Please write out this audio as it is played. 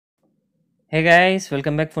Hey guys,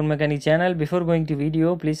 welcome back Phone Mechanic channel. Before going to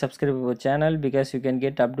video, please subscribe our channel because you can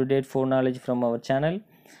get up-to-date phone knowledge from our channel.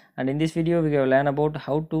 And in this video, we will learn about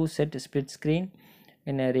how to set split screen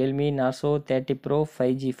in a Realme Narzo 30 Pro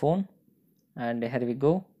 5G phone. And here we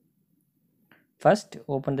go. First,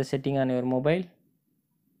 open the setting on your mobile.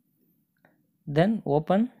 Then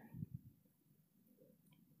open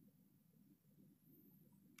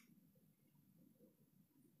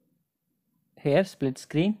here split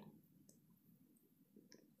screen.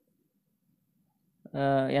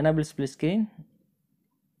 Enable split screen.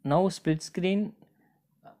 Now split screen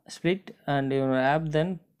split and your app,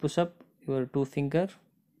 then push up your two finger.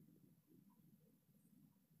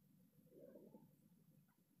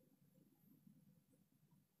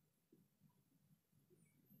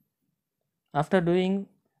 After doing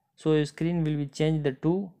so, your screen will be changed the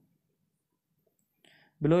two.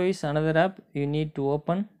 Below is another app you need to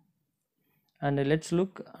open, and let's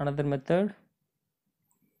look another method.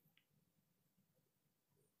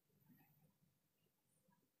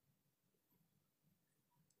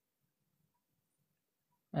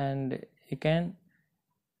 And you can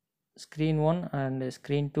screen 1 and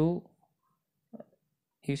screen 2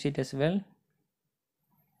 use it as well.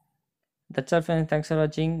 That's all friends, thanks for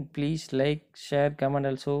watching. Please like, share, comment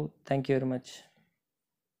also. Thank you very much.